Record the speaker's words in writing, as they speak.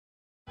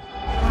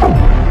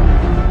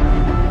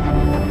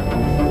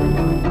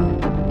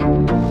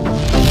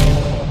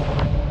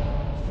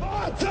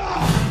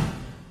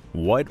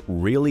What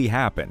really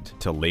happened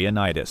to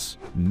Leonidas?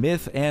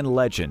 Myth and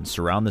legend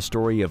surround the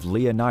story of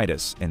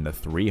Leonidas and the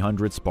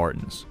 300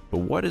 Spartans.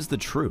 But what is the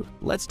truth?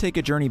 Let's take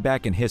a journey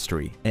back in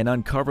history and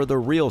uncover the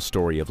real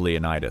story of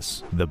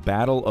Leonidas, the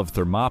Battle of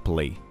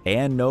Thermopylae,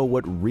 and know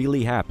what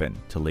really happened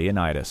to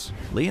Leonidas.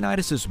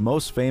 Leonidas is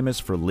most famous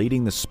for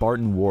leading the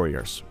Spartan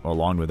warriors,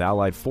 along with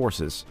allied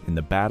forces, in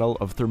the Battle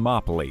of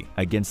Thermopylae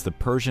against the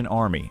Persian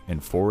army in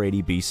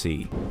 480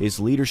 BC. His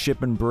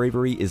leadership and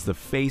bravery is the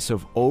face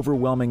of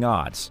overwhelming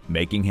odds,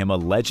 making him a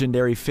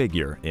legendary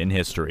figure in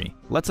history.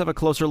 Let's have a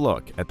closer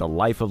look at the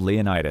life of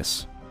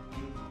Leonidas.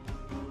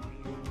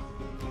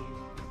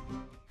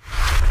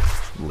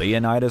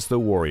 Leonidas the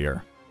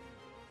warrior.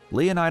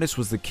 Leonidas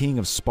was the king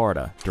of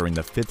Sparta during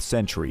the 5th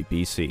century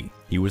BC.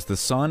 He was the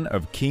son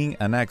of King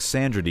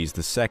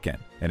Anaxandrides II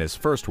and his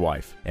first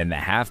wife, and the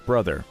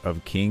half-brother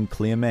of King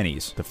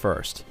Cleomenes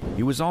I.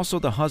 He was also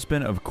the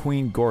husband of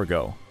Queen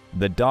Gorgo,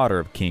 the daughter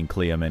of King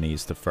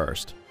Cleomenes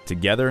I.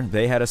 Together,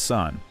 they had a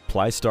son,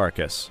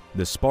 Pleistarchus.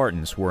 The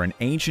Spartans were an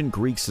ancient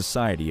Greek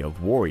society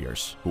of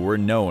warriors who were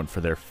known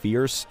for their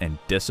fierce and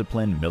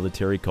disciplined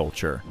military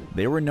culture.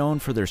 They were known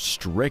for their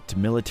strict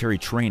military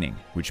training,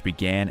 which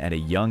began at a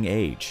young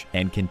age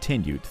and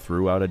continued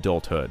throughout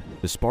adulthood.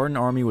 The Spartan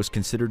army was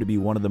considered to be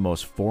one of the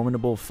most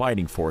formidable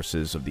fighting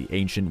forces of the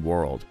ancient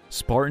world.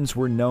 Spartans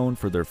were known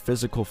for their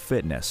physical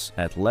fitness,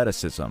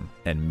 athleticism,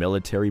 and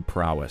military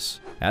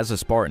prowess. As a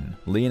Spartan,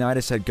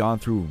 Leonidas had gone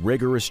through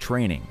rigorous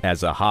training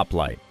as a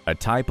hoplite, a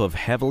type of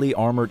heavily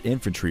armored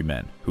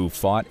infantrymen who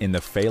fought in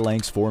the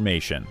phalanx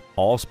formation.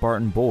 All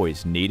Spartan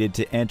boys needed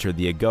to enter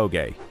the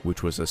agoge,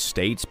 which was a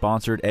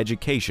state-sponsored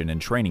education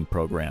and training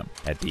program,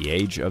 at the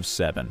age of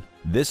 7.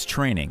 This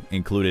training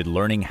included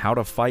learning how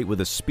to fight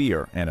with a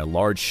spear and a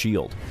large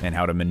shield, and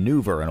how to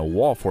maneuver in a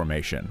wall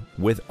formation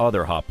with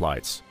other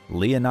hoplites.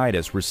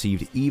 Leonidas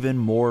received even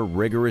more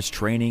rigorous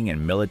training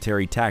in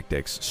military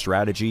tactics,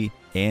 strategy,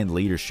 and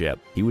leadership.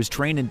 He was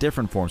trained in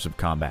different forms of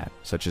combat,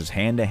 such as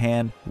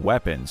hand-to-hand,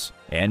 weapons,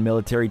 and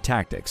military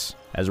tactics.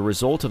 As a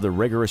result of the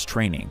rigorous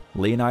training,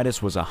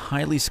 Leonidas was a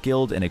highly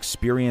skilled and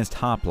experienced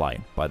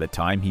hoplite by the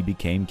time he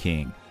became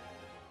king.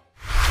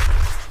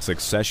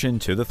 Succession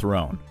to the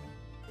throne.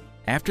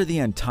 After the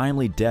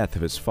untimely death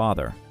of his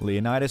father,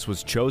 Leonidas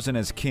was chosen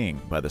as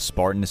king by the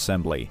Spartan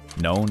assembly,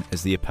 known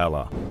as the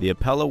Apella. The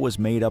Apella was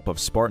made up of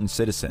Spartan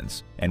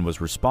citizens and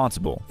was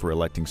responsible for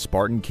electing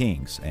Spartan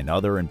kings and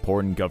other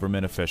important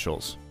government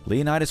officials.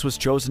 Leonidas was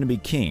chosen to be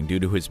king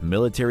due to his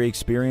military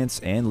experience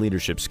and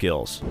leadership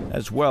skills,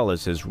 as well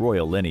as his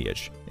royal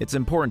lineage. It's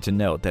important to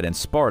note that in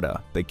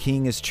Sparta, the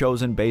king is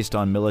chosen based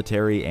on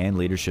military and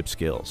leadership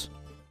skills.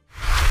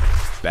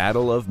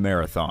 Battle of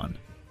Marathon.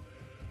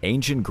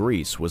 Ancient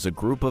Greece was a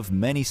group of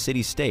many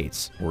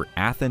city-states where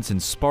Athens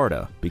and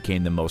Sparta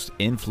became the most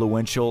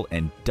influential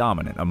and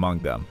dominant among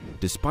them.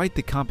 Despite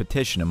the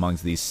competition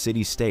amongst these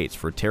city-states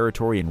for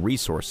territory and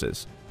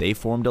resources, they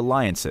formed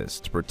alliances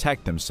to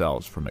protect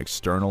themselves from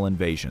external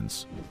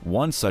invasions.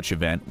 One such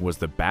event was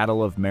the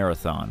Battle of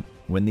Marathon,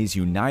 when these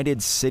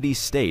united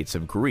city-states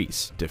of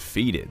Greece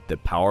defeated the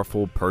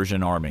powerful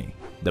Persian army.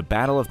 The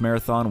Battle of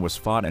Marathon was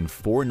fought in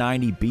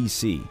 490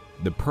 BC.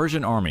 The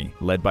Persian army,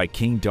 led by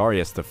King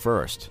Darius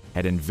I,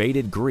 had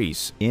invaded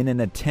Greece in an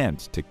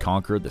attempt to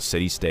conquer the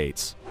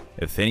city-states.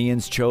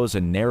 Athenians chose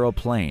a narrow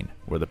plain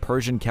where the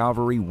Persian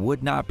cavalry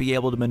would not be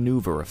able to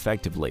maneuver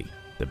effectively.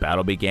 The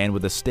battle began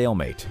with a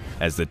stalemate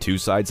as the two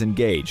sides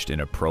engaged in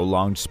a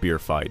prolonged spear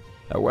fight.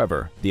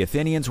 However, the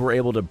Athenians were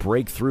able to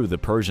break through the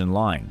Persian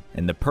line,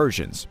 and the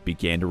Persians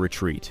began to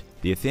retreat.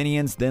 The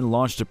Athenians then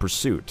launched a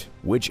pursuit,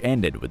 which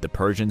ended with the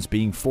Persians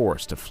being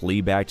forced to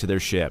flee back to their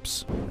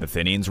ships.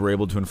 Athenians were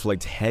able to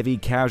inflict heavy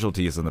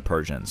casualties on the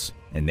Persians,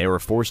 and they were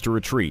forced to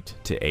retreat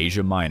to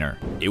Asia Minor.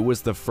 It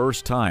was the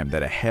first time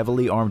that a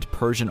heavily armed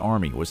Persian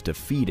army was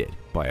defeated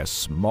by a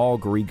small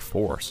Greek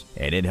force,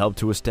 and it helped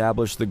to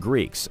establish the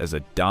Greeks as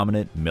a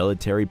dominant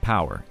military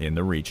power in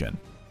the region.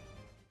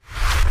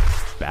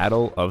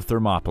 Battle of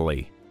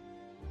Thermopylae.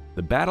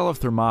 The Battle of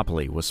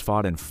Thermopylae was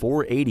fought in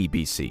 480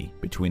 BC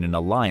between an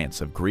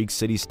alliance of Greek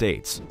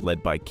city-states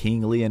led by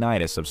King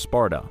Leonidas of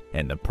Sparta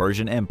and the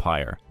Persian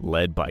Empire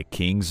led by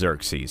King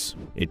Xerxes.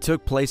 It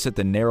took place at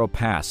the narrow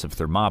pass of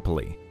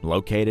Thermopylae,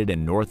 located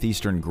in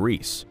northeastern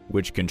Greece,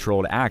 which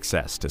controlled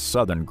access to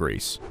southern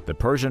Greece. The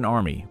Persian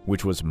army,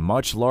 which was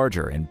much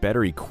larger and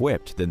better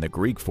equipped than the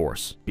Greek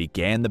force,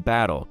 began the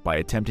battle by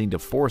attempting to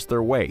force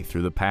their way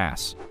through the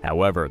pass.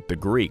 However, the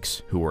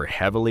Greeks, who were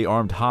heavily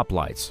armed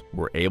hoplites,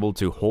 were able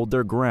to hold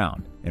their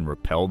ground and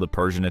repel the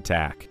Persian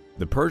attack.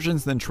 The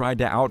Persians then tried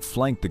to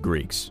outflank the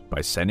Greeks by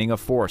sending a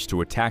force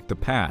to attack the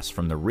pass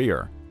from the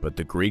rear, but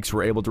the Greeks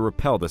were able to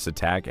repel this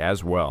attack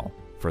as well.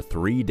 For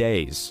 3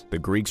 days, the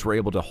Greeks were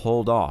able to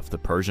hold off the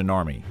Persian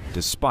army,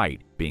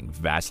 despite being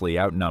vastly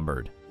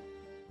outnumbered.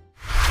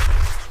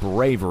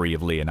 Bravery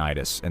of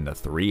Leonidas and the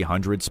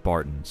 300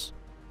 Spartans.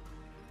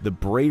 The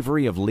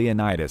bravery of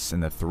Leonidas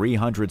and the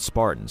 300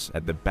 Spartans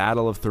at the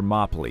Battle of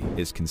Thermopylae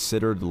is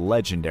considered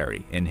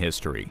legendary in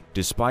history.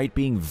 Despite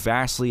being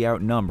vastly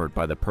outnumbered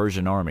by the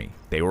Persian army,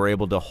 they were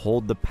able to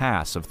hold the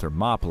pass of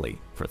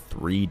Thermopylae for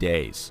 3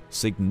 days,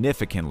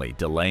 significantly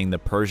delaying the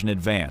Persian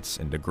advance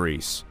into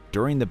Greece.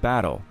 During the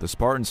battle, the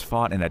Spartans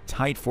fought in a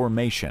tight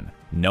formation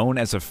known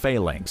as a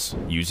phalanx,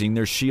 using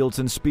their shields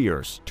and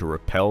spears to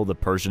repel the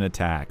Persian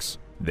attacks.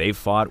 They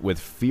fought with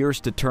fierce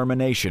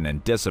determination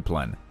and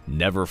discipline,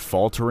 never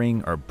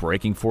faltering or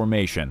breaking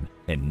formation,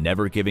 and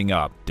never giving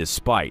up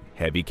despite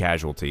heavy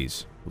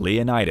casualties.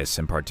 Leonidas,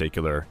 in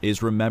particular,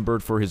 is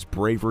remembered for his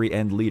bravery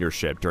and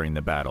leadership during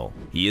the battle.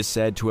 He is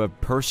said to have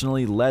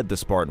personally led the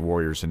Spartan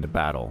warriors into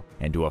battle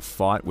and to have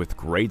fought with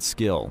great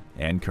skill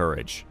and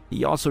courage.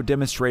 He also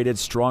demonstrated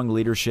strong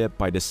leadership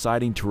by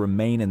deciding to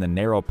remain in the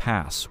narrow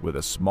pass with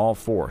a small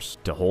force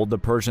to hold the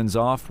Persians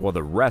off while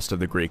the rest of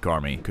the Greek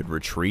army could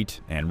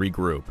retreat and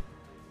regroup.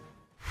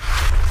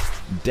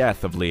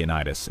 Death of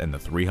Leonidas and the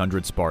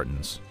 300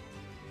 Spartans.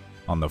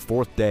 On the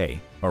 4th day,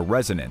 a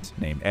resident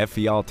named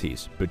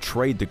Ephialtes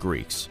betrayed the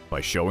Greeks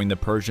by showing the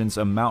Persians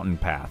a mountain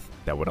path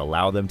that would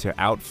allow them to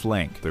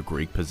outflank the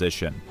Greek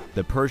position.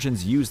 The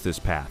Persians used this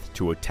path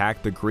to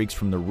attack the Greeks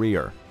from the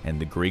rear, and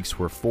the Greeks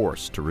were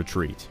forced to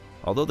retreat.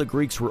 Although the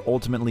Greeks were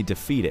ultimately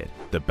defeated,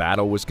 the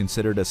battle was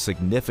considered a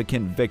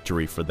significant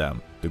victory for them.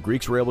 The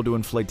Greeks were able to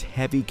inflict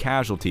heavy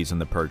casualties on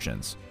the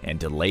Persians and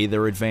delay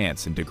their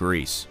advance into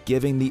Greece,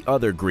 giving the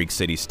other Greek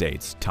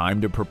city-states time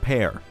to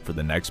prepare for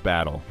the next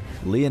battle.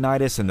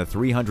 Leonidas and the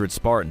 300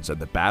 Spartans at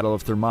the Battle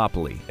of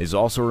Thermopylae is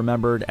also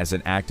remembered as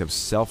an act of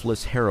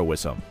selfless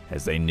heroism,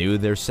 as they knew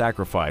their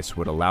sacrifice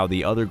would allow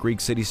the other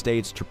Greek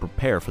city-states to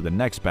prepare for the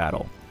next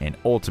battle and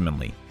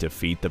ultimately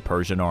defeat the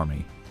Persian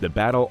army. The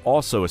battle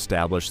also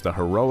established the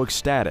heroic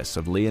status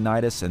of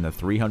Leonidas and the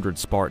 300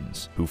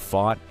 Spartans, who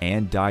fought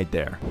and died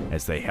there,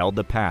 as they held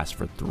the pass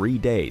for 3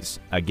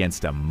 days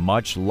against a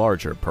much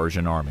larger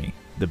Persian army.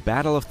 The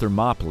Battle of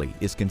Thermopylae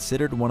is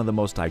considered one of the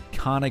most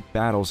iconic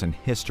battles in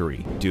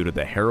history due to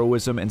the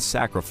heroism and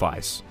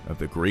sacrifice of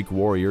the Greek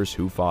warriors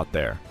who fought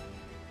there.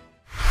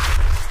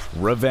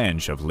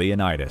 Revenge of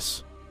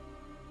Leonidas.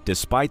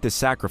 Despite the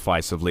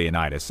sacrifice of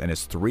Leonidas and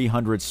his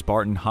 300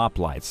 Spartan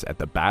hoplites at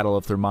the Battle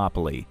of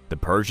Thermopylae, the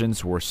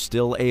Persians were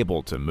still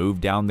able to move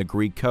down the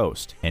Greek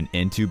coast and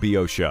into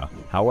Boeotia.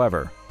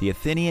 However, the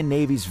Athenian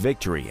navy's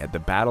victory at the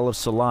Battle of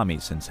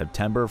Salamis in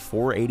September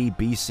 480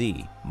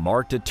 BC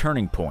marked a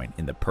turning point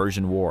in the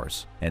Persian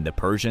wars, and the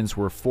Persians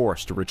were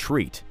forced to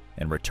retreat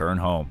and return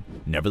home.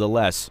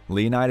 Nevertheless,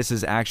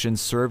 Leonidas'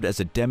 actions served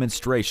as a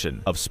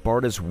demonstration of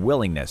Sparta's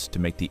willingness to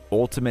make the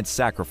ultimate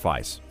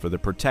sacrifice for the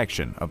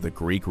protection of the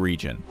Greek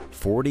region.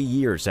 40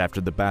 years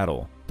after the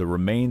battle, the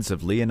remains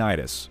of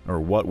Leonidas,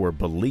 or what were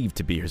believed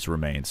to be his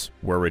remains,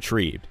 were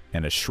retrieved,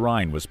 and a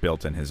shrine was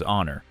built in his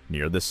honor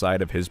near the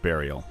site of his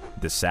burial.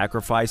 The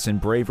sacrifice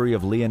and bravery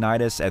of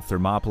Leonidas at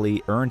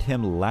Thermopylae earned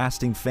him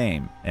lasting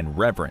fame and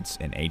reverence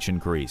in ancient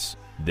Greece.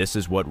 This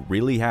is what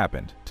really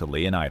happened to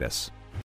Leonidas.